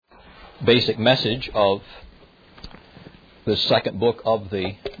basic message of the second book of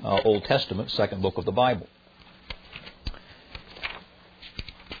the Old Testament, second book of the Bible.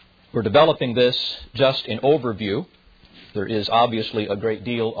 We're developing this just in overview. There is obviously a great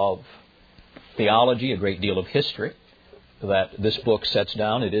deal of theology, a great deal of history that this book sets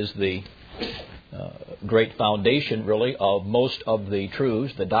down. It is the great foundation, really, of most of the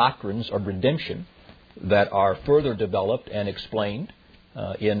truths, the doctrines of redemption that are further developed and explained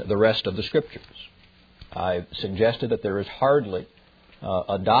in the rest of the Scriptures. I've suggested that there is hardly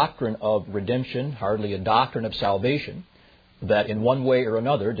a doctrine of redemption, hardly a doctrine of salvation, that in one way or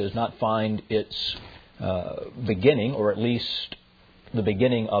another does not find its beginning, or at least the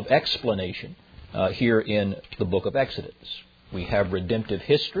beginning of explanation, here in the book of Exodus. We have redemptive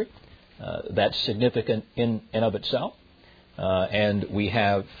history. That's significant in and of itself. And we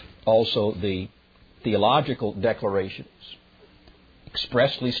have also the theological declarations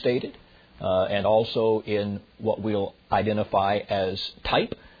expressly stated, and also in what we'll identify as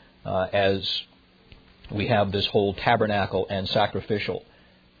type, as we have this whole tabernacle and sacrificial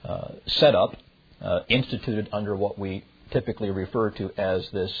setup instituted under what we typically refer to as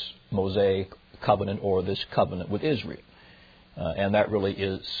this Mosaic covenant or this covenant with Israel. And that really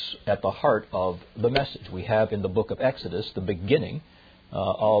is at the heart of the message. We have in the book of Exodus the beginning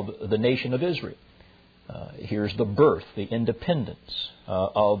of the nation of Israel. Here's the birth, the independence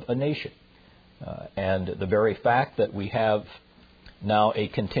of a nation. And the very fact that we have now a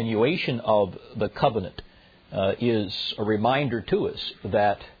continuation of the covenant is a reminder to us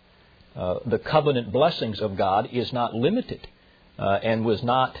that the covenant blessings of God is not limited and was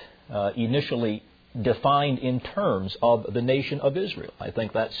not initially defined in terms of the nation of Israel. I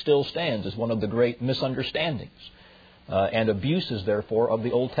think that still stands as one of the great misunderstandings and abuses, therefore, of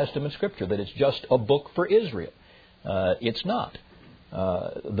the Old Testament Scripture, that it's just a book for Israel. It's not.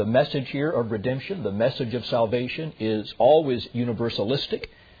 The message here of redemption, the message of salvation, is always universalistic.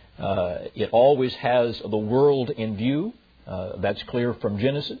 It always has the world in view. That's clear from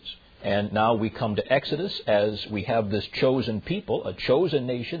Genesis. And now we come to Exodus as we have this chosen people, a chosen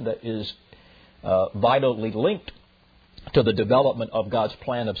nation that is vitally linked to the development of God's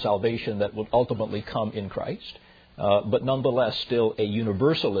plan of salvation that will ultimately come in Christ, but nonetheless still a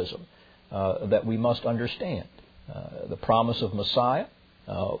universalism that we must understand. The promise of Messiah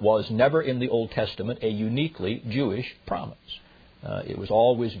was never in the Old Testament a uniquely Jewish promise. It was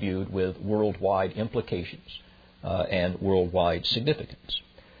always viewed with worldwide implications and worldwide significance.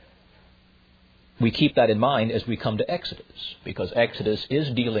 We keep that in mind as we come to Exodus, because Exodus is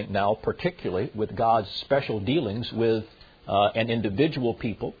dealing now particularly with God's special dealings with an individual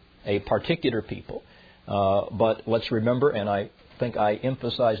people, a particular people. But let's remember, and I think I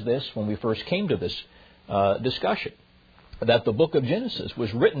emphasized this when we first came to this discussion, that the book of Genesis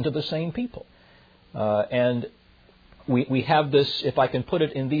was written to the same people. And we have this, if I can put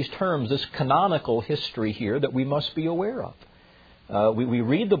it in these terms, this canonical history here that we must be aware of. We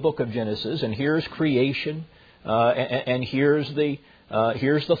read the book of Genesis, and here's creation, and here's the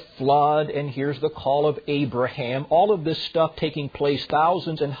flood, and here's the call of Abraham. All of this stuff taking place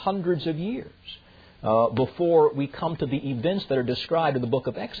thousands and hundreds of years before we come to the events that are described in the book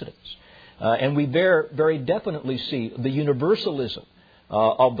of Exodus. And we there very definitely see the universalism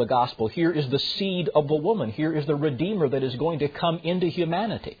of the gospel. Here is the seed of the woman. Here is the Redeemer that is going to come into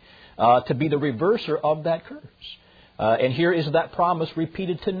humanity to be the reverser of that curse. And here is that promise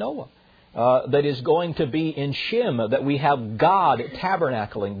repeated to Noah that is going to be in Shem, that we have God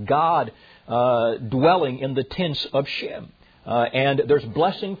tabernacling, God dwelling in the tents of Shem. And there's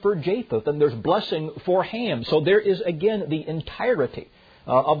blessing for Japheth, and there's blessing for Ham. So there is, again, the entirety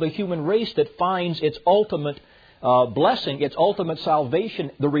of the human race that finds its ultimate blessing, its ultimate salvation,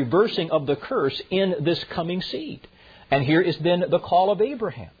 the reversing of the curse in this coming seed. And here is then the call of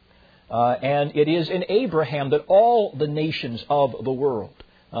Abraham. And it is in Abraham that all the nations of the world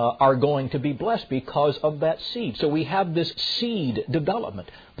are going to be blessed because of that seed. So we have this seed development.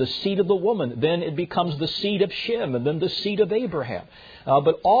 The seed of the woman, then it becomes the seed of Shem, and then the seed of Abraham.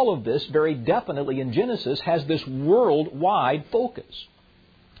 But all of this, very definitely in Genesis, has this worldwide focus.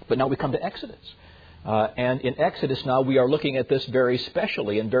 But now we come to Exodus. And in Exodus now we are looking at this very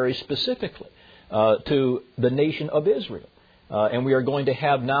specially and very specifically to the nation of Israel. And we are going to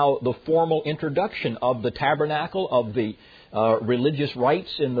have now the formal introduction of the tabernacle, of the religious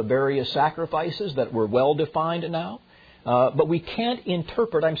rites in the various sacrifices that were well defined now. But we can't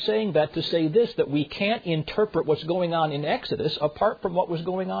interpret, I'm saying that to say this, that we can't interpret what's going on in Exodus apart from what was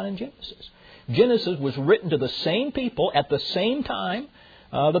going on in Genesis. Genesis was written to the same people at the same time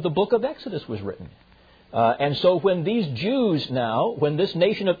that the book of Exodus was written. And so when these Jews now, when this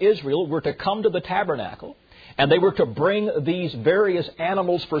nation of Israel were to come to the tabernacle, and they were to bring these various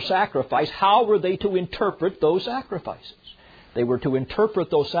animals for sacrifice, how were they to interpret those sacrifices? They were to interpret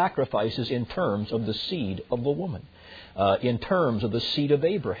those sacrifices in terms of the seed of the woman, in terms of the seed of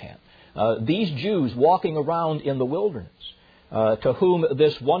Abraham. These Jews walking around in the wilderness, to whom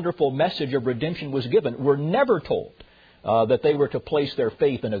this wonderful message of redemption was given, were never told that they were to place their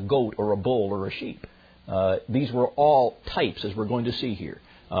faith in a goat or a bull or a sheep. These were all types, as we're going to see here,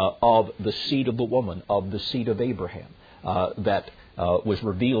 of the seed of the woman, of the seed of Abraham, that was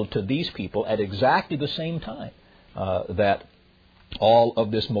revealed to these people at exactly the same time that all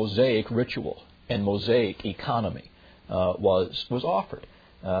of this Mosaic ritual and Mosaic economy was offered.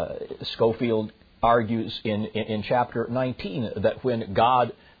 Schofield argues in chapter 19 that when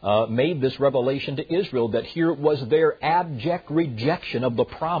God made this revelation to Israel, that here was their abject rejection of the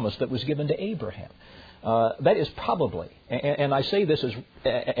promise that was given to Abraham. That is probably, and I say this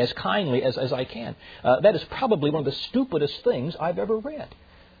as kindly as I can, that is probably one of the stupidest things I've ever read.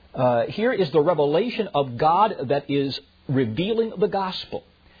 Here is the revelation of God that is revealing the gospel.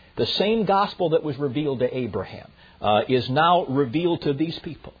 The same gospel that was revealed to Abraham is now revealed to these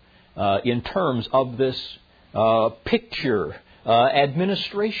people in terms of this picture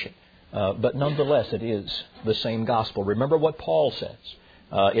administration. But nonetheless, it is the same gospel. Remember what Paul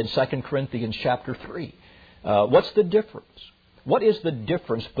says in 2 Corinthians chapter 3. What's the difference? What is the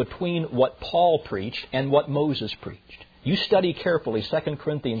difference between what Paul preached and what Moses preached? You study carefully 2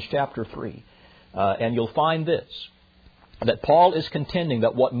 Corinthians chapter 3, and you'll find this, that Paul is contending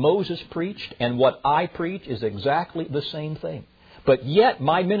that what Moses preached and what I preach is exactly the same thing. But yet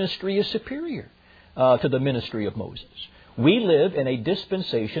my ministry is superior to the ministry of Moses. We live in a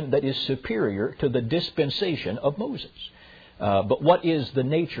dispensation that is superior to the dispensation of Moses. But what is the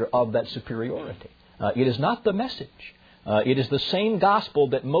nature of that superiority? It is not the message. It is the same gospel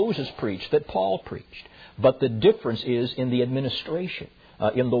that Moses preached, that Paul preached. But the difference is in the administration,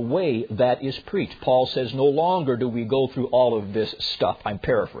 in the way that is preached. Paul says, no longer do we go through all of this stuff. I'm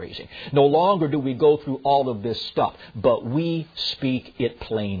paraphrasing. No longer do we go through all of this stuff, but we speak it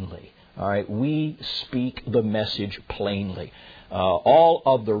plainly. All right, we speak the message plainly. All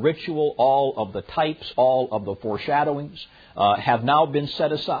of the ritual, all of the types, all of the foreshadowings have now been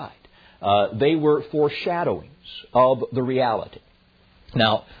set aside. They were foreshadowings of the reality.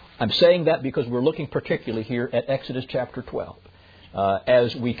 Now, I'm saying that because we're looking particularly here at Exodus chapter 12.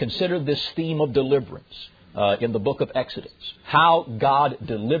 As we consider this theme of deliverance in the book of Exodus, how God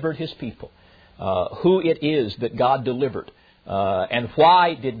delivered His people, who it is that God delivered, and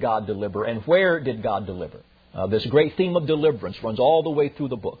why did God deliver, and where did God deliver. This great theme of deliverance runs all the way through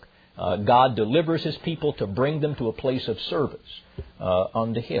the book. God delivers His people to bring them to a place of service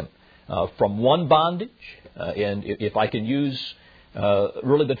unto Him. From one bondage, and if I can use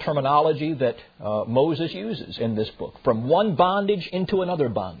really the terminology that Moses uses in this book, from one bondage into another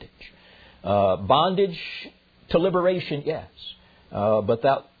bondage. Bondage to liberation, yes, but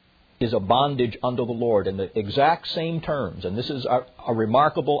that is a bondage unto the Lord in the exact same terms. And this is a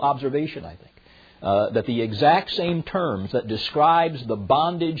remarkable observation, I think, that the exact same terms that describes the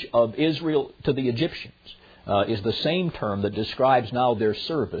bondage of Israel to the Egyptians is the same term that describes now their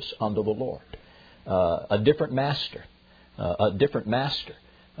service unto the Lord. A different master,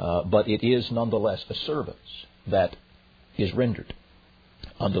 but it is nonetheless a service that is rendered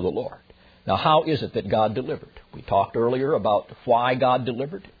unto the Lord. Now, how is it that God delivered? We talked earlier about why God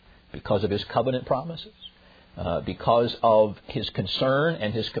delivered. Because of His covenant promises, because of His concern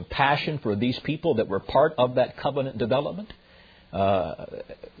and His compassion for these people that were part of that covenant development.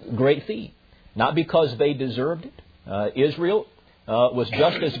 Great theme. Not because they deserved it. Israel was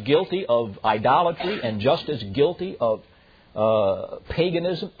just as guilty of idolatry and just as guilty of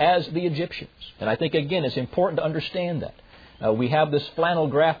paganism as the Egyptians. And I think, again, it's important to understand that. We have this flannel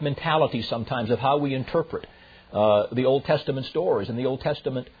graph mentality sometimes of how we interpret the Old Testament stories and the Old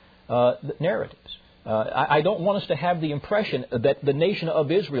Testament narratives. I don't want us to have the impression that the nation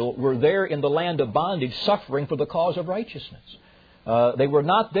of Israel were there in the land of bondage suffering for the cause of righteousness. They were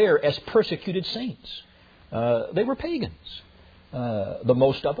not there as persecuted saints. They were pagans, the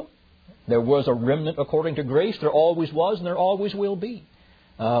most of them. There was a remnant according to grace. There always was and there always will be.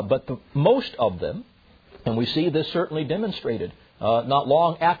 But the most of them, and we see this certainly demonstrated not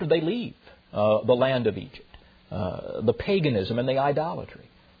long after they leave the land of Egypt, the paganism and the idolatry.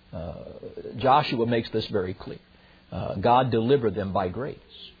 Joshua makes this very clear. God delivered them by grace.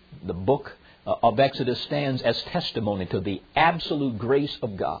 The book of Exodus stands as testimony to the absolute grace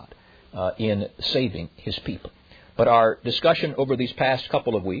of God in saving His people. But our discussion over these past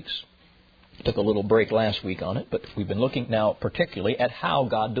couple of weeks Took a little break last week on it, but we've been looking now particularly at how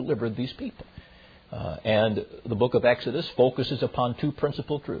God delivered these people. And the book of Exodus focuses upon two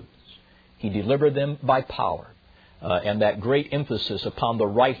principal truths. He delivered them by power, and that great emphasis upon the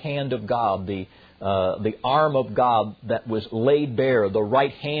right hand of God, the arm of God that was laid bare, the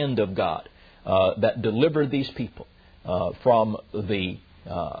right hand of God that delivered these people from the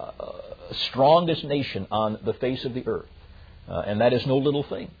strongest nation on the face of the earth. And that is no little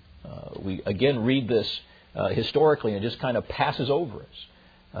thing. We again read this historically and it just kind of passes over us.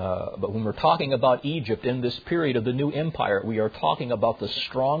 But when we're talking about Egypt in this period of the new empire, we are talking about the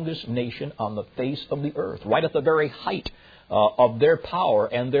strongest nation on the face of the earth, right at the very height of their power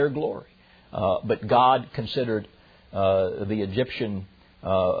and their glory. But God considered the Egyptian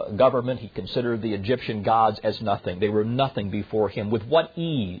government, He considered the Egyptian gods as nothing. They were nothing before Him. With what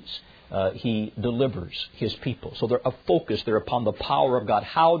ease He delivers His people. So they're a focus there upon the power of God.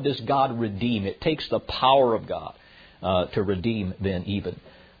 How does God redeem? It takes the power of God to redeem then even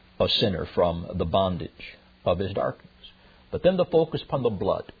a sinner from the bondage of his darkness. But then the focus upon the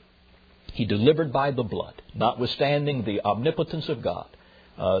blood. He delivered by the blood. Notwithstanding the omnipotence of God,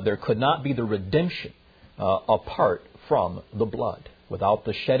 there could not be the redemption apart from the blood. Without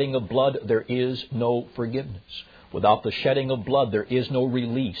the shedding of blood, there is no forgiveness. Without the shedding of blood, there is no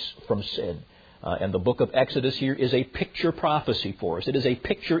release from sin. And the book of Exodus here is a picture prophecy for us. It is a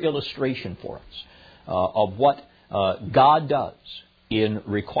picture illustration for us of what God does in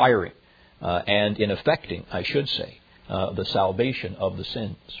requiring and in effecting, I should say, the salvation of the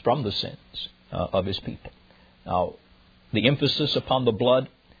sins, from the sins of His people. Now, the emphasis upon the blood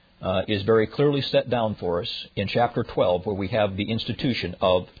is very clearly set down for us in chapter 12, where we have the institution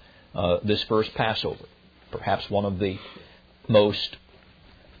of this first Passover. Perhaps one of the most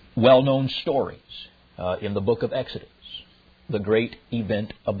well-known stories in the book of Exodus. The great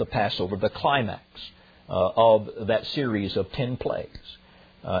event of the Passover, the climax of that series of 10 plagues.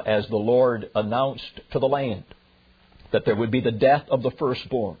 As the Lord announced to the land that there would be the death of the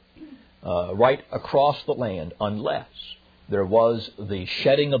firstborn right across the land unless there was the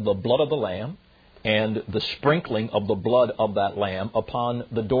shedding of the blood of the lamb and the sprinkling of the blood of that lamb upon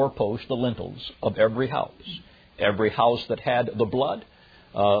the doorpost, the lintels of every house. Every house that had the blood,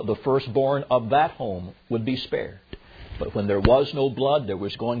 the firstborn of that home would be spared. But when there was no blood, there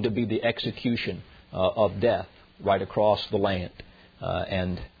was going to be the execution of death right across the land.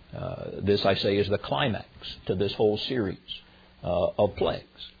 And this, I say, is the climax to this whole series of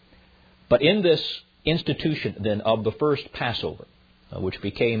plagues. But in this institution, then, of the first Passover, which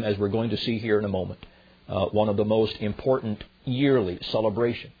became, as we're going to see here in a moment, one of the most important yearly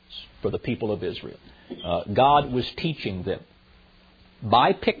celebrations for the people of Israel, God was teaching them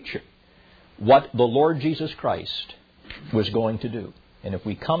by picture what the Lord Jesus Christ was going to do. And if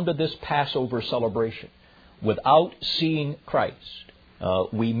we come to this Passover celebration without seeing Christ,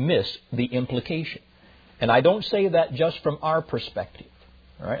 we miss the implication. And I don't say that just from our perspective.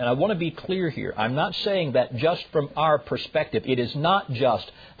 All right? And I want to be clear here. I'm not saying that just from our perspective. It is not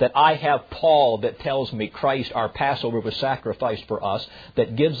just that I have Paul that tells me Christ, our Passover, was sacrificed for us,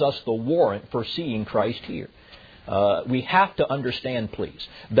 that gives us the warrant for seeing Christ here. We have to understand, please,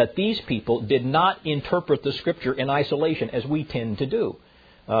 that these people did not interpret the Scripture in isolation as we tend to do.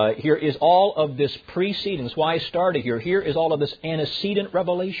 Here is all of this preceding. That's why I started here. Here is all of this antecedent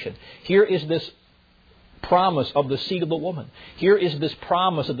revelation. Here is this promise of the seed of the woman. Here is this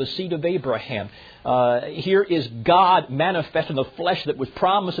promise of the seed of Abraham. Here is God manifest in the flesh that was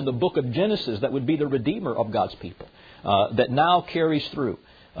promised in the book of Genesis that would be the Redeemer of God's people, that now carries through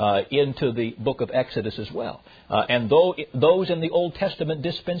into the book of Exodus as well. And those in the Old Testament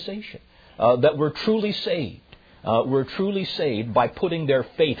dispensation that were truly saved by putting their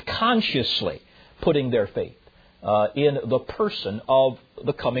faith, consciously putting their faith in the person of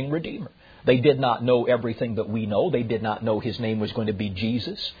the coming Redeemer. They did not know everything that we know. They did not know His name was going to be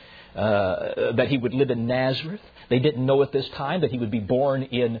Jesus, that He would live in Nazareth. They didn't know at this time that He would be born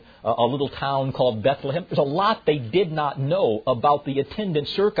in a little town called Bethlehem. There's a lot they did not know about the attendant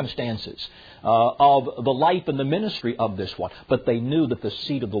circumstances of the life and the ministry of this one. But they knew that the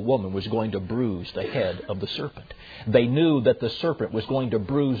seed of the woman was going to bruise the head of the serpent. They knew that the serpent was going to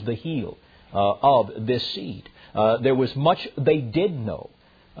bruise the heel of this seed. There was much they did know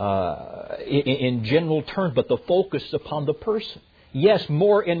in general terms, but the focus upon the person. Yes,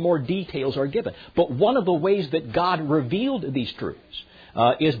 more and more details are given. But one of the ways that God revealed these truths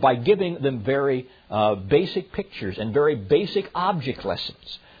is by giving them very basic pictures and very basic object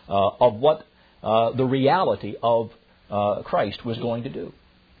lessons of what the reality of Christ was going to do.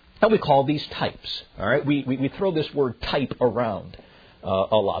 And we call these types. All right, we throw this word type around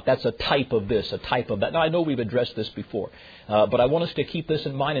a lot. That's a type of this, a type of that. Now, I know we've addressed this before, but I want us to keep this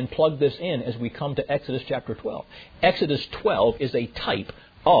in mind and plug this in as we come to Exodus chapter 12. Exodus 12 is a type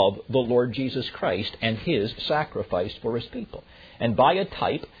of the Lord Jesus Christ and His sacrifice for His people. And by a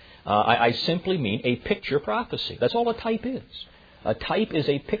type, I simply mean a picture prophecy. That's all a type is. A type is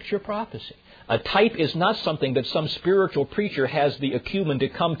a picture prophecy. A type is not something that some spiritual preacher has the acumen to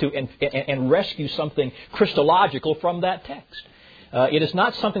come to and rescue something Christological from that text. It is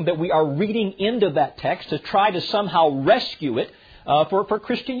not something that we are reading into that text to try to somehow rescue it for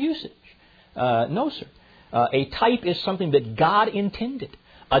Christian usage. No, sir. A type is something that God intended.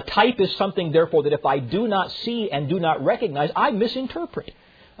 A type is something, therefore, that if I do not see and do not recognize, I misinterpret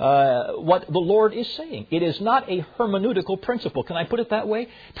what the Lord is saying. It is not a hermeneutical principle. Can I put it that way?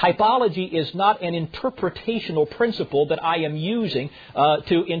 Typology is not an interpretational principle that I am using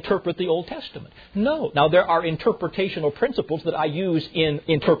to interpret the Old Testament. No. Now, there are interpretational principles that I use in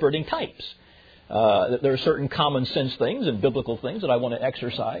interpreting types. There are certain common sense things and biblical things that I want to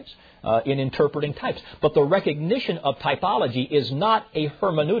exercise in interpreting types. But the recognition of typology is not a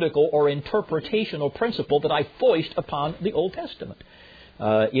hermeneutical or interpretational principle that I foist upon the Old Testament.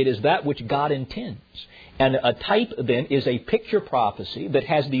 It is that which God intends. And a type, then, is a picture prophecy that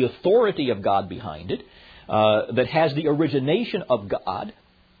has the authority of God behind it, that has the origination of God,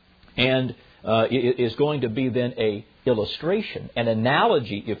 and it is going to be then a illustration, an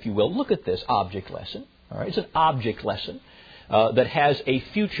analogy, if you will. Look at this object lesson. All right, it's an object lesson that has a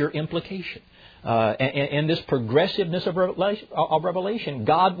future implication. And this progressiveness of revelation,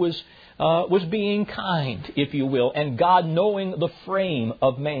 God was being kind, if you will, and God, knowing the frame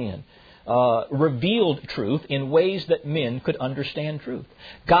of man, revealed truth in ways that men could understand truth.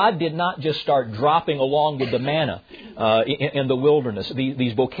 God did not just start dropping along with the manna in the wilderness,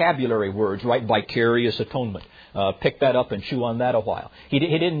 these vocabulary words, right? Vicarious atonement. Pick that up and chew on that a while. He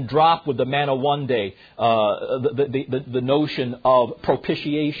didn't drop with the manna one day the notion of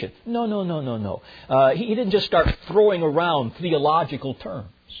propitiation. No. He didn't just start throwing around theological terms.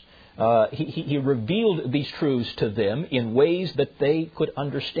 He revealed these truths to them in ways that they could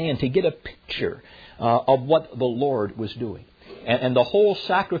understand, to get a picture of what the Lord was doing. And the whole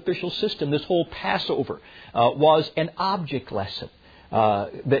sacrificial system, this whole Passover, was an object lesson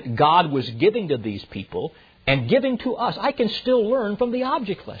that God was giving to these people and giving to us. I can still learn from the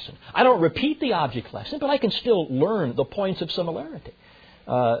object lesson. I don't repeat the object lesson, but I can still learn the points of similarity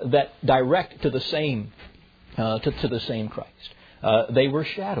that direct to the same to the same Christ. They were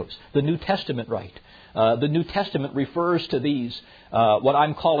shadows. The New Testament write. The New Testament refers to these, what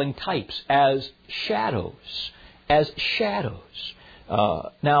I'm calling types, as shadows. As shadows.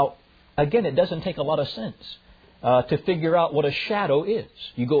 Now, again, it doesn't take a lot of sense to figure out what a shadow is.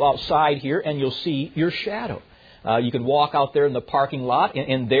 You go outside here and you'll see your shadow. You can walk out there in the parking lot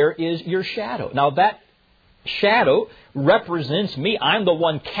and there is your shadow. Now, that shadow represents me. I'm the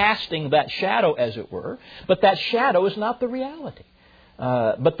one casting that shadow, as it were. But that shadow is not the reality.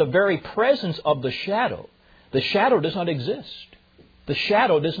 But the very presence of the shadow does not exist. The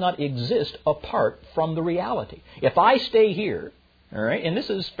shadow does not exist apart from the reality. If I stay here, all right, and this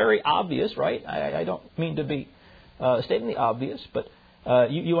is very obvious, right? I don't mean to be stating the obvious, but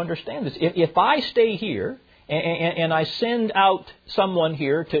you understand this. If I stay here and I send out someone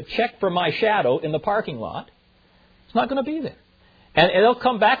here to check for my shadow in the parking lot, it's not going to be there. And they'll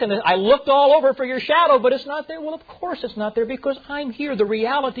come back and I looked all over for your shadow, but it's not there. Well, of course it's not there because I'm here. The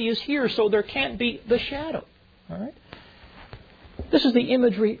reality is here, so there can't be the shadow. All right? This is the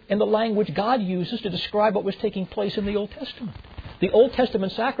imagery and the language God uses to describe what was taking place in the Old Testament. The Old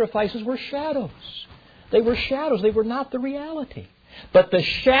Testament sacrifices were shadows. They were shadows. They were not the reality. But the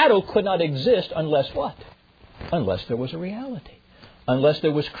shadow could not exist unless what? Unless there was a reality. Unless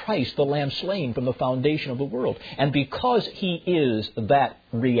there was Christ, the Lamb slain from the foundation of the world. And because He is that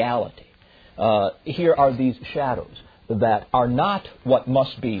reality, here are these shadows that are not what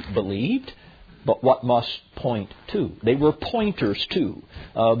must be believed, but what must point to. They were pointers to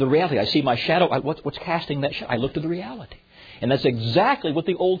the reality. I see my shadow. What's casting that shadow? I look to the reality. And that's exactly what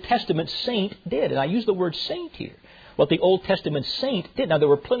the Old Testament saint did. And I use the word saint here. What the Old Testament saint did. Now, there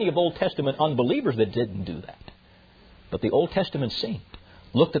were plenty of Old Testament unbelievers that didn't do that. But the Old Testament saint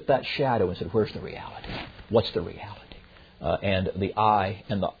looked at that shadow and said, where's the reality? What's the reality? And the eye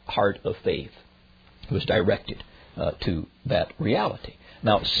and the heart of faith was directed to that reality.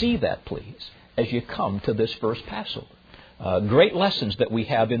 Now, see that, please, as you come to this first Passover. Great lessons that we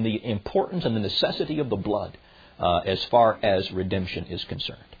have in the importance and the necessity of the blood as far as redemption is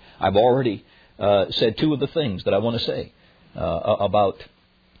concerned. I've already said two of the things that I want to say about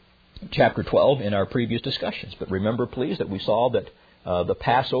chapter 12 in our previous discussions. But remember, please, that we saw that The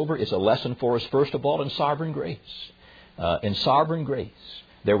Passover is a lesson for us, first of all, in sovereign grace. In sovereign grace,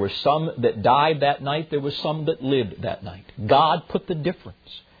 there were some that died that night. There was some that lived that night. God put the difference.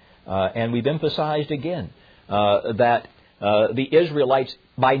 And we've emphasized again that the Israelites,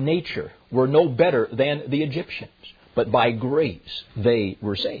 by nature, were no better than the Egyptians. But by grace, they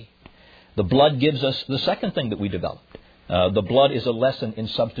were saved. The blood gives us the second thing that we developed. The blood is a lesson in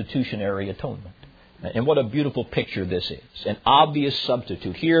substitutionary atonement. And what a beautiful picture this is. An obvious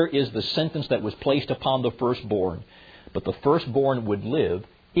substitute. Here is the sentence that was placed upon the firstborn. But the firstborn would live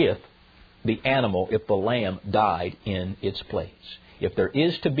if the animal, if the lamb, died in its place. If there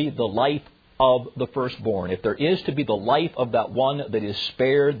is to be the life of the firstborn, if there is to be the life of that one that is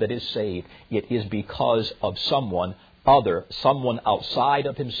spared, that is saved, it is because of someone other, someone outside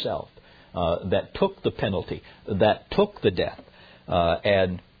of himself, that took the penalty, that took the death,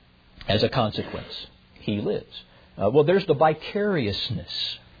 and as a consequence, he lives. Well, there's the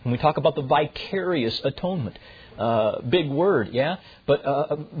vicariousness. When we talk about the vicarious atonement, big word, yeah? But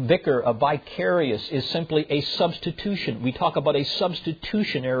vicar, vicarious, is simply a substitution. We talk about a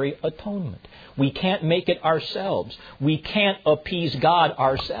substitutionary atonement. We can't make it ourselves. We can't appease God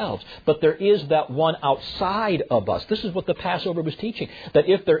ourselves. But there is that one outside of us. This is what the Passover was teaching. That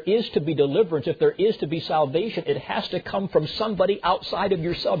if there is to be deliverance, if there is to be salvation, it has to come from somebody outside of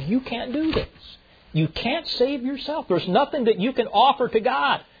yourself. You can't do this. You can't save yourself. There's nothing that you can offer to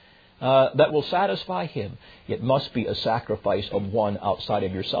God that will satisfy Him. It must be a sacrifice of one outside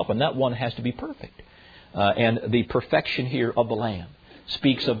of yourself, and that one has to be perfect. And the perfection here of the Lamb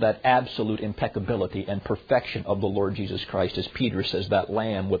speaks of that absolute impeccability and perfection of the Lord Jesus Christ, as Peter says, that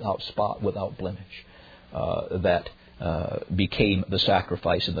Lamb without spot, without blemish, that became the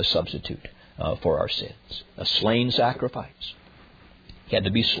sacrifice and the substitute for our sins. A slain sacrifice. He had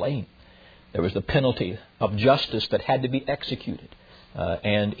to be slain. There was the penalty of justice that had to be executed.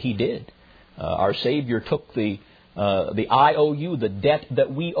 And He did. Our Savior took the IOU, the debt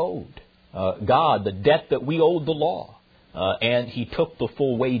that we owed. God, the debt that we owed the law. And He took the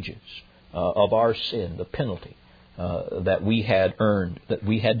full wages of our sin, the penalty that we had earned, that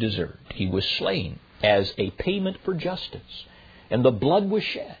we had deserved. He was slain as a payment for justice. And the blood was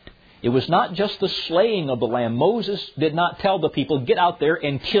shed. It was not just the slaying of the lamb. Moses did not tell the people, get out there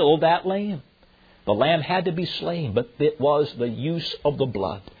and kill that lamb. The lamb had to be slain, but it was the use of the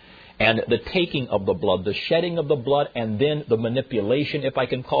blood and the taking of the blood, the shedding of the blood, and then the manipulation, if I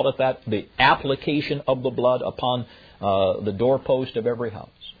can call it that, the application of the blood upon the doorpost of every house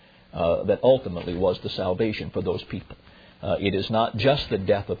that ultimately was the salvation for those people. It is not just the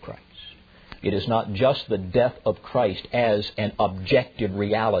death of Christ. It is not just the death of Christ as an objective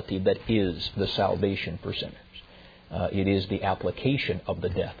reality that is the salvation for sinners. It is the application of the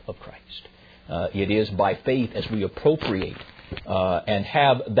death of Christ. It is by faith as we appropriate and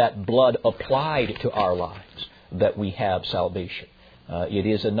have that blood applied to our lives that we have salvation. It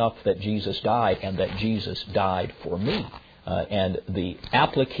is enough that Jesus died and that Jesus died for me. And the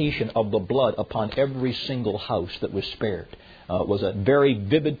application of the blood upon every single house that was spared was a very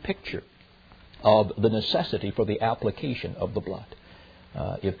vivid picture of the necessity for the application of the blood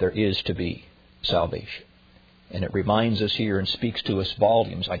if there is to be salvation. And it reminds us here and speaks to us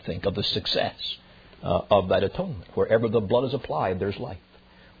volumes, I think, of the success of that atonement. Wherever the blood is applied, there's life.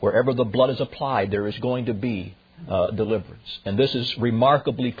 Wherever the blood is applied, there is going to be deliverance. And this is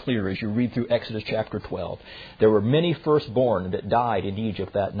remarkably clear as you read through Exodus chapter 12. There were many firstborn that died in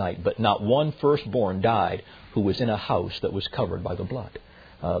Egypt that night, but not one firstborn died who was in a house that was covered by the blood.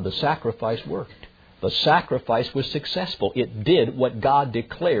 The sacrifice worked. The sacrifice was successful. It did what God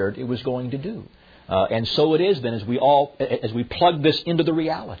declared it was going to do. And so it is then as we plug this into the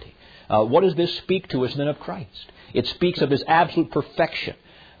reality. What does this speak to us then of Christ? It speaks of His absolute perfection,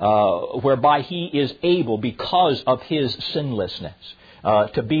 whereby He is able, because of His sinlessness,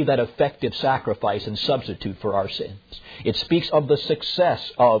 to be that effective sacrifice and substitute for our sins. It speaks of the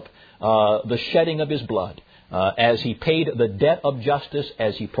success of the shedding of His blood, as He paid the debt of justice,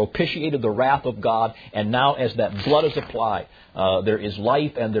 as He propitiated the wrath of God, and now as that blood is applied, there is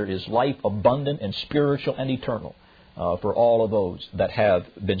life, and there is life abundant and spiritual and eternal for all of those that have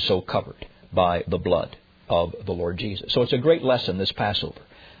been so covered by the blood of the Lord Jesus. So it's a great lesson, this Passover,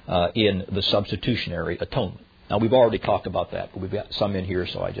 in the substitutionary atonement. Now, we've already talked about that, but we've got some in here,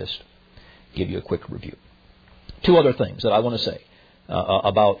 so I just give you a quick review. Two other things that I want to say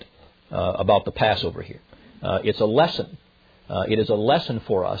about the Passover here. It's a lesson. It is a lesson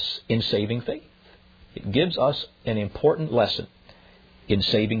for us in saving faith. It gives us an important lesson in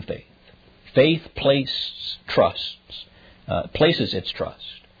saving faith. Faith places its trust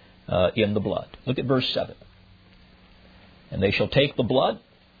in the blood. Look at verse 7. And they shall take the blood,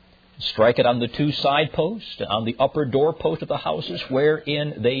 strike it on the 2 side posts, and on the upper door post of the houses,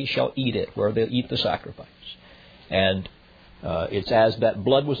 wherein they shall eat it, where they'll eat the sacrifice. And it's as that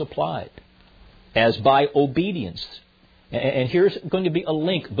blood was applied, as by obedience. And here's going to be a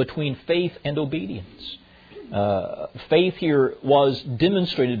link between faith and obedience. Faith here was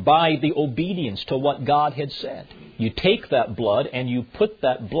demonstrated by the obedience to what God had said. You take that blood and you put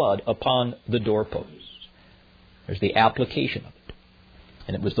that blood upon the doorposts. There's the application of it.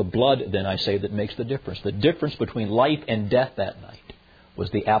 And it was the blood, then I say, that makes the difference. The difference between life and death that night was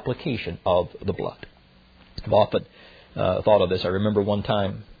the application of the blood. I've often thought of this. I remember one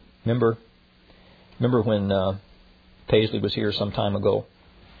time, remember when Paisley was here some time ago?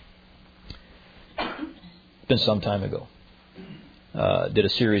 It's been some time ago. Did a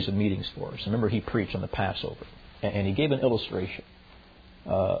series of meetings for us. I remember he preached on the Passover. And he gave an illustration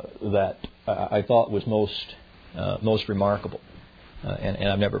that I thought was most remarkable. And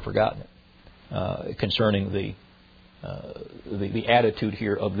I've never forgotten it. Concerning the attitude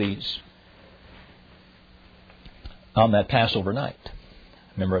here of these on that Passover night. I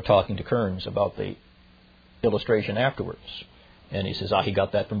remember talking to Kearns about the illustration afterwards. And he says, he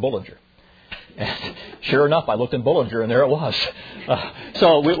got that from Bullinger. And sure enough, I looked in Bullinger, and there it was.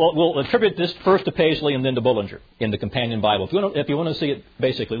 So we'll attribute this first to Paisley and then to Bullinger in the Companion Bible. If you want to see it,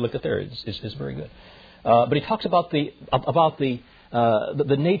 basically, look at there. It's very good. But he talks about the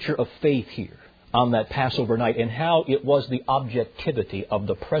nature of faith here on that Passover night and how it was the objectivity of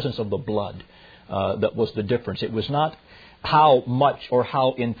the presence of the blood that was the difference. It was not how much or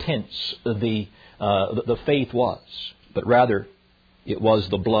how intense the faith was, but rather it was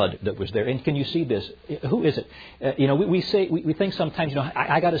the blood that was there. And can you see this? Who is it? We think sometimes,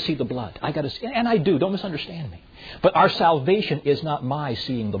 I got to see the blood. I got to see, and I do. Don't misunderstand me. But our salvation is not my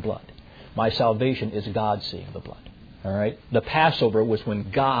seeing the blood. My salvation is God seeing the blood. All right. The Passover was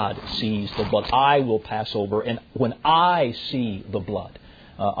when God sees the blood. I will pass over, and when I see the blood,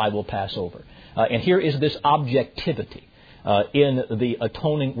 I will pass over. And here is this objectivity in the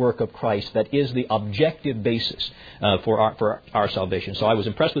atoning work of Christ that is the objective basis for our salvation. So I was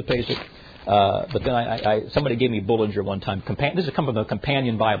impressed with Paisley, but then somebody gave me Bullinger one time. This has come from the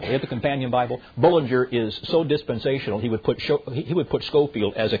Companion Bible. You have the Companion Bible. Bullinger is so dispensational. He would put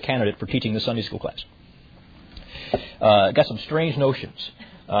Schofield as a candidate for teaching the Sunday school class. Got some strange notions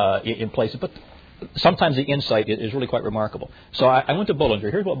in places, but sometimes the insight is really quite remarkable. So I went to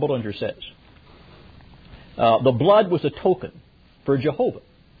Bullinger. Here's what Bullinger says. The blood was a token for Jehovah.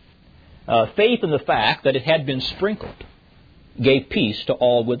 Faith in the fact that it had been sprinkled gave peace to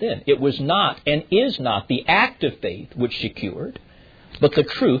all within. It was not and is not the act of faith which secured, but the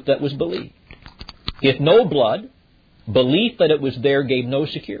truth that was believed. If no blood, belief that it was there gave no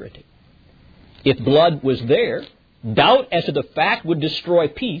security. If blood was there, doubt as to the fact would destroy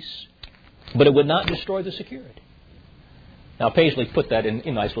peace, but it would not destroy the security. Now, Paisley put that in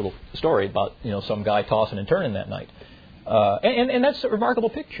a nice little story about, some guy tossing and turning that night. And that's a remarkable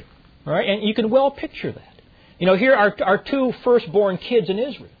picture. All right? And you can well picture that. Here are 2 firstborn kids in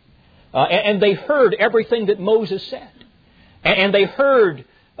Israel. And they heard everything that Moses said. And they heard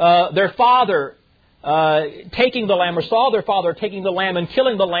their father taking the lamb, or saw their father taking the lamb and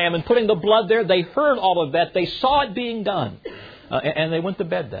killing the lamb and putting the blood there. They heard all of that. They saw it being done. And they went to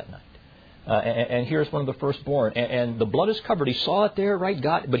bed that night. And here's one of the firstborn. And the blood is covered. He saw it there, right?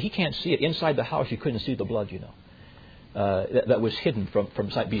 God, but he can't see it. Inside the house, you couldn't see the blood, that was hidden from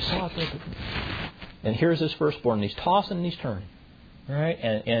sight. But he saw it there. And here's his firstborn. And he's tossing and he's turning. All right?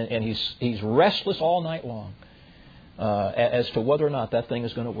 And he's restless all night long as to whether or not that thing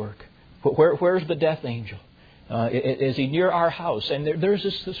is going to work. Where's the death angel? Is he near our house? And there's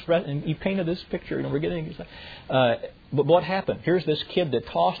this and he painted this picture. We're getting. But what happened? Here's this kid that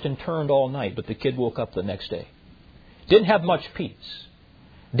tossed and turned all night, but the kid woke up the next day. Didn't have much peace.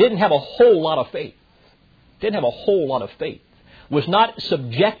 Didn't have a whole lot of faith. Was not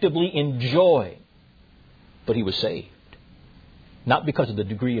subjectively in joy, but he was saved. Not because of the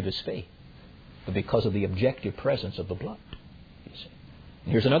degree of his faith, but because of the objective presence of the blood. You see.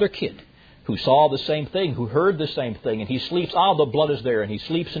 And here's another kid who saw the same thing, who heard the same thing, and he sleeps. The blood is there, and he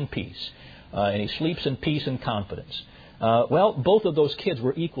sleeps in peace. And he sleeps in peace and confidence. Both of those kids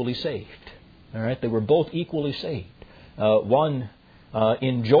were equally saved. All right, they were both equally saved. One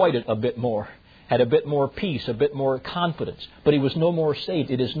enjoyed it a bit more, had a bit more peace, a bit more confidence, but he was no more saved.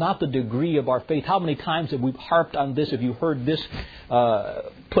 It is not the degree of our faith. How many times have we harped on this? Have you heard this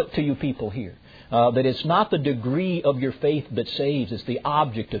put to you people here? that it's not the degree of your faith that saves, it's the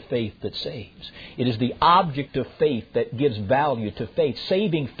object of faith that saves. It is the object of faith that gives value to faith.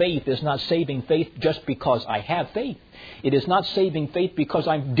 Saving faith is not saving faith just because I have faith. It is not saving faith because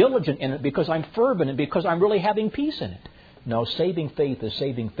I'm diligent in it, because I'm fervent, and because I'm really having peace in it. No, saving faith is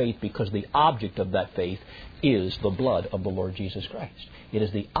saving faith because the object of that faith is the blood of the Lord Jesus Christ. It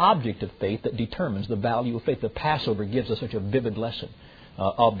is the object of faith that determines the value of faith. The Passover gives us such a vivid lesson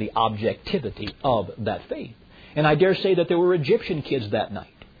of the objectivity of that faith. And I dare say that there were Egyptian kids that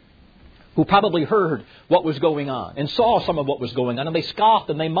night who probably heard what was going on and saw some of what was going on, and they scoffed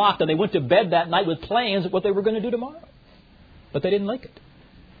and they mocked and they went to bed that night with plans of what they were going to do tomorrow. But they didn't like it.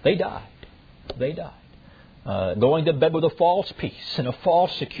 They died. They died. Going to bed with a false peace and a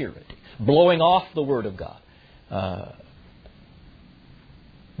false security, blowing off the Word of God.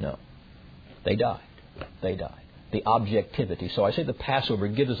 No. They died. They died. The objectivity. So I say the Passover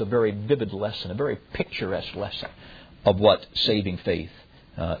gives us a very vivid lesson, a very picturesque lesson of what saving faith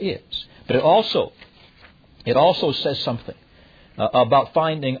is. But it also says something about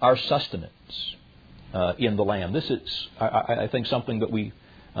finding our sustenance in the Lamb. This is, I think, something that we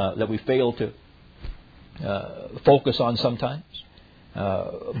fail to focus on sometimes.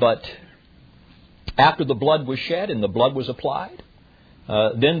 But after the blood was shed and the blood was applied,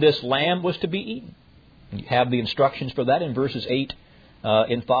 then this lamb was to be eaten. You have the instructions for that in verses 8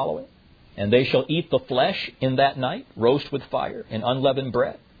 and following. And they shall eat the flesh in that night, roast with fire, and unleavened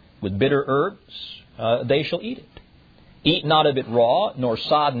bread, with bitter herbs, they shall eat it. Eat not of it raw, nor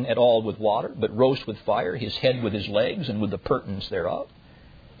sodden at all with water, but roast with fire, his head with his legs, and with the purtenance thereof.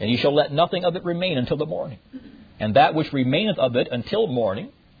 And ye shall let nothing of it remain until the morning. And that which remaineth of it until morning,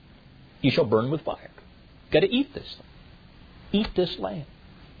 ye shall burn with fire. Got to eat this thing. Eat this lamb.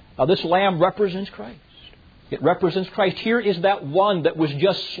 Now this lamb represents Christ. It represents Christ. Here is that one that was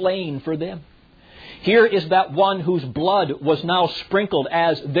just slain for them. Here is that one whose blood was now sprinkled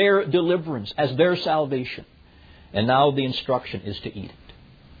as their deliverance, as their salvation. And now the instruction is to eat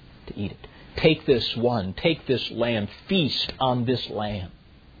it. To eat it. Take this one. Take this lamb. Feast on this lamb.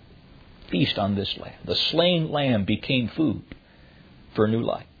 Feast on this lamb. The slain lamb became food for new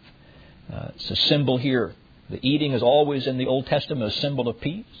life. It's a symbol here. The eating is always in the Old Testament a symbol of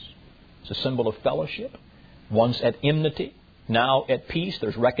peace. It's a symbol of fellowship. Once at enmity, now at peace.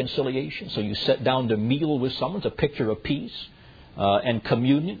 There's reconciliation. So you sit down to meal with someone. It's a picture of peace and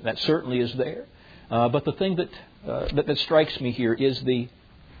communion. That certainly is there. But the thing that strikes me here is the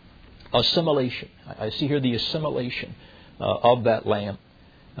assimilation. I see here the assimilation of that lamb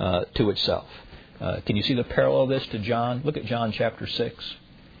to itself. Can you see the parallel of this to John? Look at John chapter 6.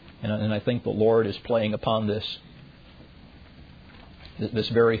 And I think the Lord is playing upon this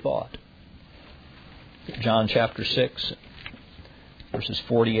very thought. John chapter 6, verses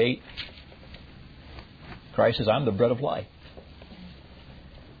 48. Christ says, I'm the bread of life.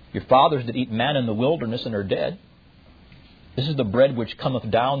 Your fathers did eat manna in the wilderness and are dead. This is the bread which cometh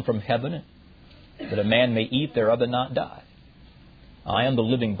down from heaven, that a man may eat thereof and not die. I am the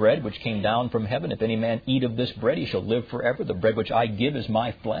living bread which came down from heaven. If any man eat of this bread, he shall live forever. The bread which I give is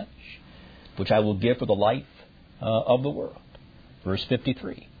my flesh, which I will give for the life of the world. Verse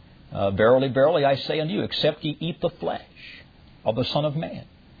 53. Verily, verily, I say unto you, except ye eat the flesh of the Son of Man,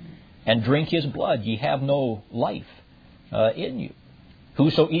 and drink his blood, ye have no life in you.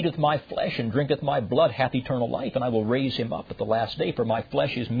 Whoso eateth my flesh and drinketh my blood hath eternal life, and I will raise him up at the last day. For my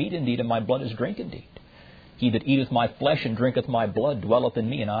flesh is meat indeed, and my blood is drink indeed. He that eateth my flesh and drinketh my blood dwelleth in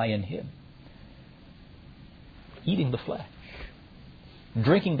me, and I in him. Eating the flesh.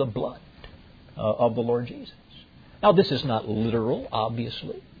 Drinking the blood of the Lord Jesus. Now, this is not literal,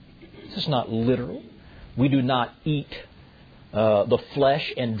 obviously. This is not literal. We do not eat the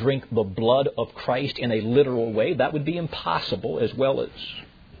flesh and drink the blood of Christ in a literal way. That would be impossible as well as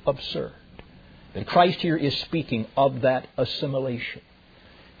absurd. But Christ here is speaking of that assimilation.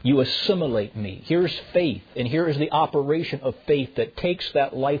 You assimilate me. Here's faith, and here is the operation of faith that takes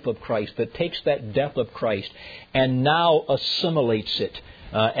that life of Christ, that takes that death of Christ, and now assimilates it,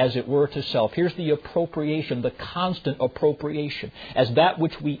 as it were, to self. Here's the appropriation, the constant appropriation, as that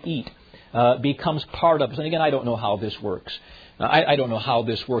which we eat becomes part of us. And again, I don't know how this works. I don't know how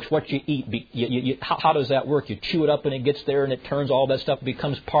this works. What you eat, how does that work? You chew it up and it gets there and it turns all that stuff,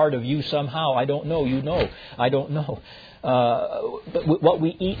 becomes part of you somehow. I don't know. You know. I don't know. But what we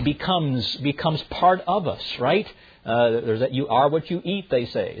eat becomes part of us, right? There's that you are what you eat, they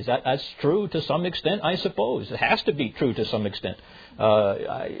say. That's true to some extent, I suppose. It has to be true to some extent.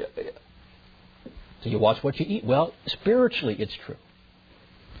 So you watch what you eat. Well, spiritually it's true.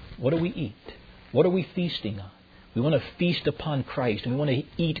 What do we eat? What are we feasting on? We want to feast upon Christ, and we want to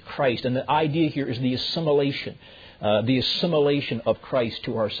eat Christ. And the idea here is the assimilation of Christ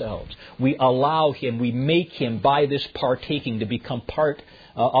to ourselves. We allow Him, we make Him by this partaking to become part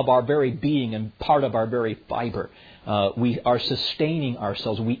of our very being and part of our very fiber. We are sustaining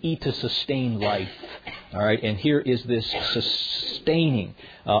ourselves. We eat to sustain life. All right, and here is this sustaining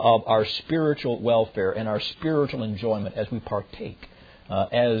of our spiritual welfare and our spiritual enjoyment as we partake,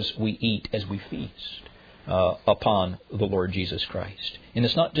 as we eat, as we feast upon the Lord Jesus Christ. And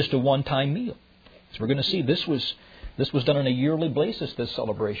it's not just a one-time meal. As we're going to see, this was done on a yearly basis, this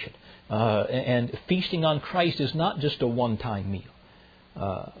celebration. And feasting on Christ is not just a one-time meal.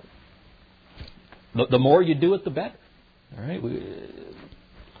 The more you do it, the better. All right, we've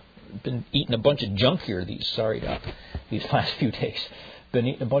been eating a bunch of junk here these last few days. Been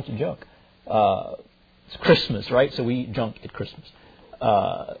eating a bunch of junk. It's Christmas, right? So we eat junk at Christmas.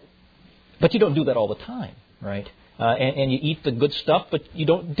 But you don't do that all the time, right? And you eat the good stuff, but you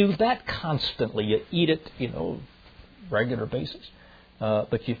don't do that constantly. You eat it, regular basis.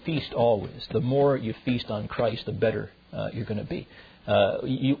 But you feast always. The more you feast on Christ, the better you're going to be.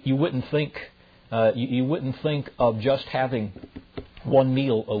 You wouldn't think of just having one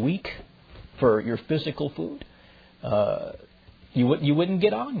meal a week for your physical food. You wouldn't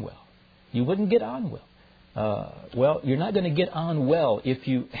get on well. You wouldn't get on well. You're not going to get on well if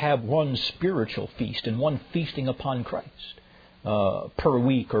you have one spiritual feast and one feasting upon Christ per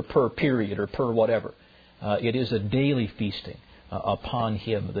week or per period or per whatever. It is a daily feasting upon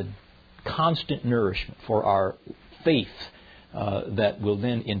Him, the constant nourishment for our faith that will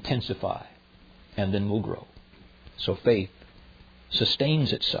then intensify and then will grow. So faith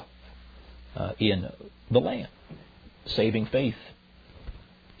sustains itself in the Lamb. Saving faith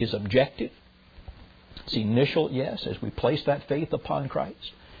is objective. It's initial, yes, as we place that faith upon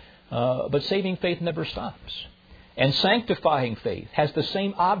Christ. But saving faith never stops. And sanctifying faith has the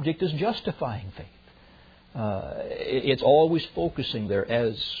same object as justifying faith. It's always focusing there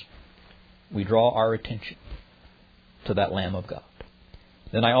as we draw our attention to that Lamb of God.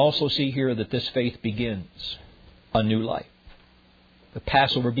 Then I also see here that this faith begins a new life. The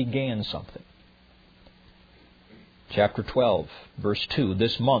Passover began something. Chapter 12, verse 2,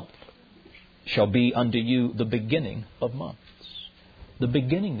 this month shall be unto you the beginning of months. The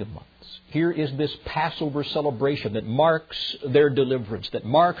beginning of months. Here is this Passover celebration that marks their deliverance, that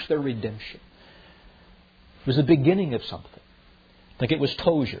marks their redemption. It was the beginning of something. I think it was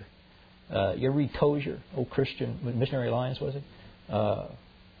Tozer. You ever read Tozer? Old Christian Missionary Alliance, was it?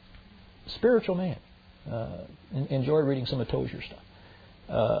 Spiritual man. Enjoy reading some of Tozer's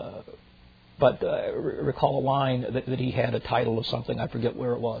stuff. But recall a line that he had a title of something. I forget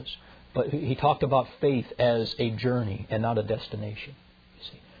where it was. But he talked about faith as a journey and not a destination. You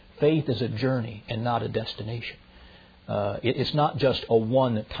see, faith is a journey and not a destination. It's not just a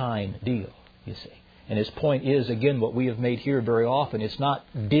one-time deal, you see. And his point is, again, what we have made here very often, it's not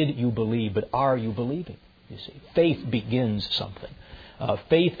did you believe, but are you believing? You see, faith begins something.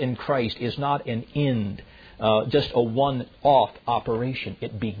 Faith in Christ is not an end, just a one-off operation.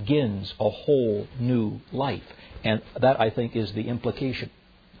 It begins a whole new life. And that, I think, is the implication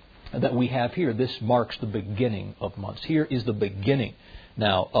that we have here. This marks the beginning of months. Here is the beginning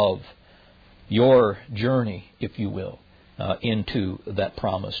now of your journey, if you will, into that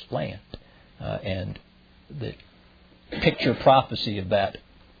promised land. And the picture prophecy of that,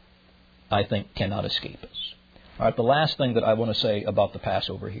 I think, cannot escape us. All right, the last thing that I want to say about the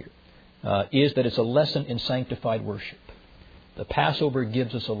Passover here is that it's a lesson in sanctified worship. The Passover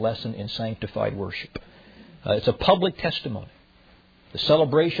gives us a lesson in sanctified worship. It's a public testimony. The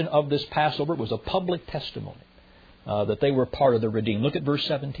celebration of this Passover was a public testimony that they were part of the redeemed. Look at verse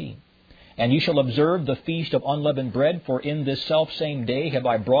 17. And ye shall observe the feast of unleavened bread, for in this selfsame day have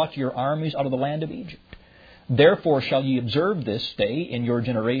I brought your armies out of the land of Egypt. Therefore shall ye observe this day in your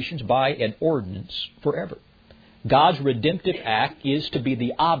generations by an ordinance forever. God's redemptive act is to be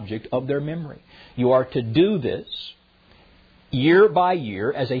the object of their memory. You are to do this year by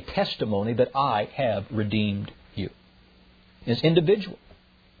year as a testimony that I have redeemed you. It's individual.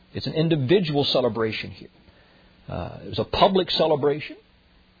 It's an individual celebration here. It was a public celebration.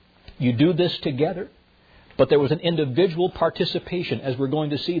 You do this together, but there was an individual participation, as we're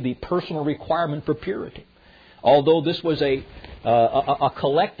going to see, the personal requirement for purity. Although this was a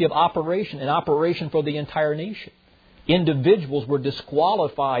collective operation, an operation for the entire nation, individuals were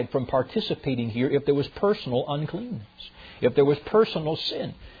disqualified from participating here if there was personal uncleanness, if there was personal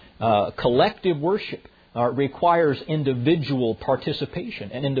sin. Collective worship requires individual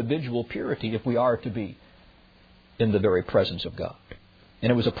participation and individual purity if we are to be in the very presence of God.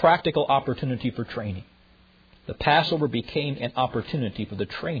 And it was a practical opportunity for training. The Passover became an opportunity for the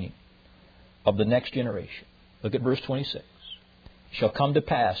training of the next generation. Look at verse 26. It shall come to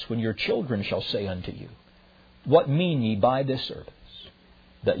pass when your children shall say unto you, What mean ye by this service?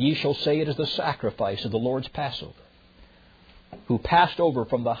 That ye shall say it is the sacrifice of the Lord's Passover, who passed over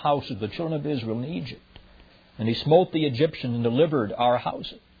from the house of the children of Israel in Egypt. And he smote the Egyptians and delivered our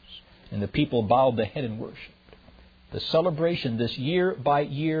houses. And the people bowed the head and worshipped. The celebration, this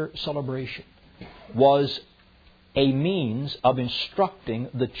year-by-year celebration, was a means of instructing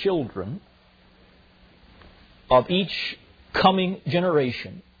the children of each coming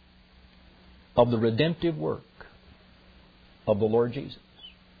generation of the redemptive work of the Lord Jesus.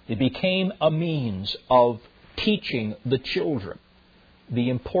 It became a means of teaching the children the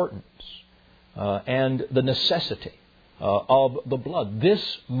importance and the necessity of the blood.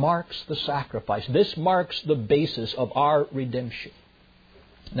 This marks the sacrifice. This marks the basis of our redemption.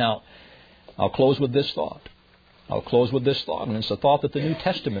 Now, I'll close with this thought. And it's a thought that the New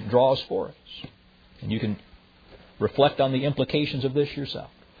Testament draws for us. And you can reflect on the implications of this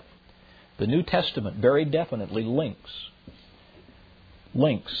yourself. The New Testament very definitely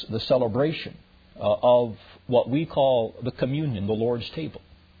links the celebration of what we call the communion, the Lord's table,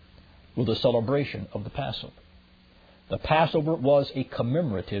 with the celebration of the Passover. The Passover was a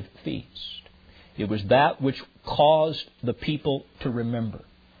commemorative feast. It was that which caused the people to remember.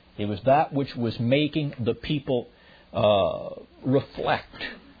 It was that which was making the people reflect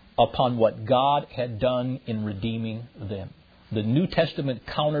upon what God had done in redeeming them. The New Testament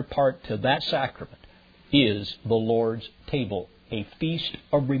counterpart to that sacrament is the Lord's table, a feast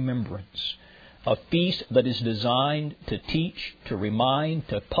of remembrance, a feast that is designed to teach, to remind,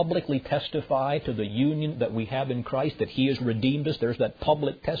 to publicly testify to the union that we have in Christ, that He has redeemed us. There's that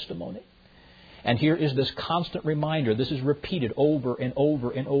public testimony. And here is this constant reminder. This is repeated over and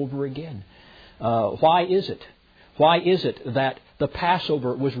over and over again. Why is it? Why is it that the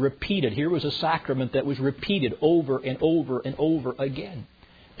Passover was repeated? Here was a sacrament that was repeated over and over and over again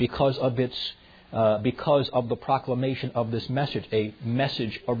because of the proclamation of this message, a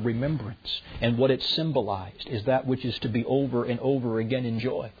message of remembrance. And what it symbolized is that which is to be over and over again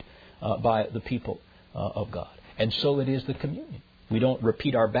enjoyed by the people of God. And so it is the communion. We don't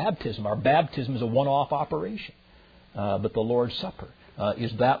repeat our baptism. Our baptism is a one-off operation. But the Lord's Supper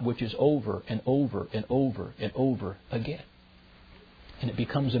is that which is over and over and over and over again. And it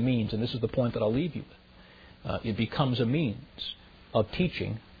becomes a means, and this is the point that I'll leave you with. It becomes a means of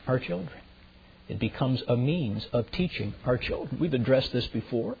teaching our children. It becomes a means of teaching our children. We've addressed this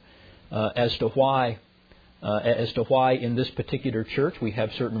before as to why in this particular church we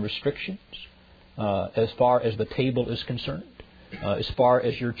have certain restrictions as far as the table is concerned, as far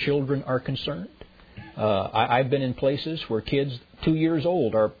as your children are concerned. I've been in places where kids 2 years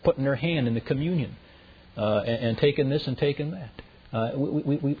old are putting their hand in the communion and taking this and taking that.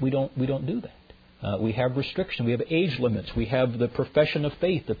 We don't do that. We have restrictions. We have age limits. We have the profession of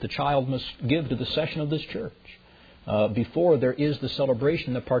faith that the child must give to the session of this church before there is the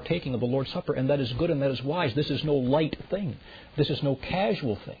celebration, the partaking of the Lord's Supper, and that is good and that is wise. This is no light thing. This is no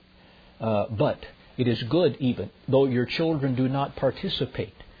casual thing. But it is good even though your children do not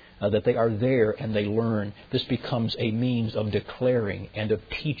participate, that they are there and they learn. This becomes a means of declaring and of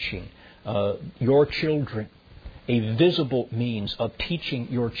teaching your children, a visible means of teaching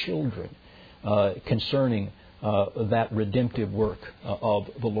your children concerning that redemptive work of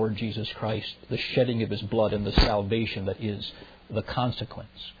the Lord Jesus Christ, the shedding of His blood and the salvation that is the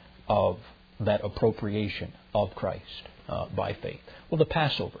consequence of that appropriation of Christ by faith. Well, the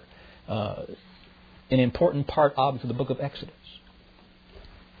Passover, an important part of the book of Exodus.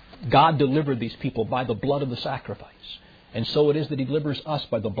 God delivered these people by the blood of the sacrifice. And so it is that He delivers us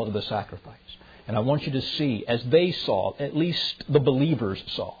by the blood of the sacrifice. And I want you to see, as they saw, at least the believers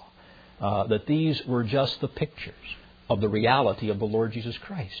saw, that these were just the pictures of the reality of the Lord Jesus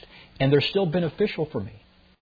Christ. And they're still beneficial for me.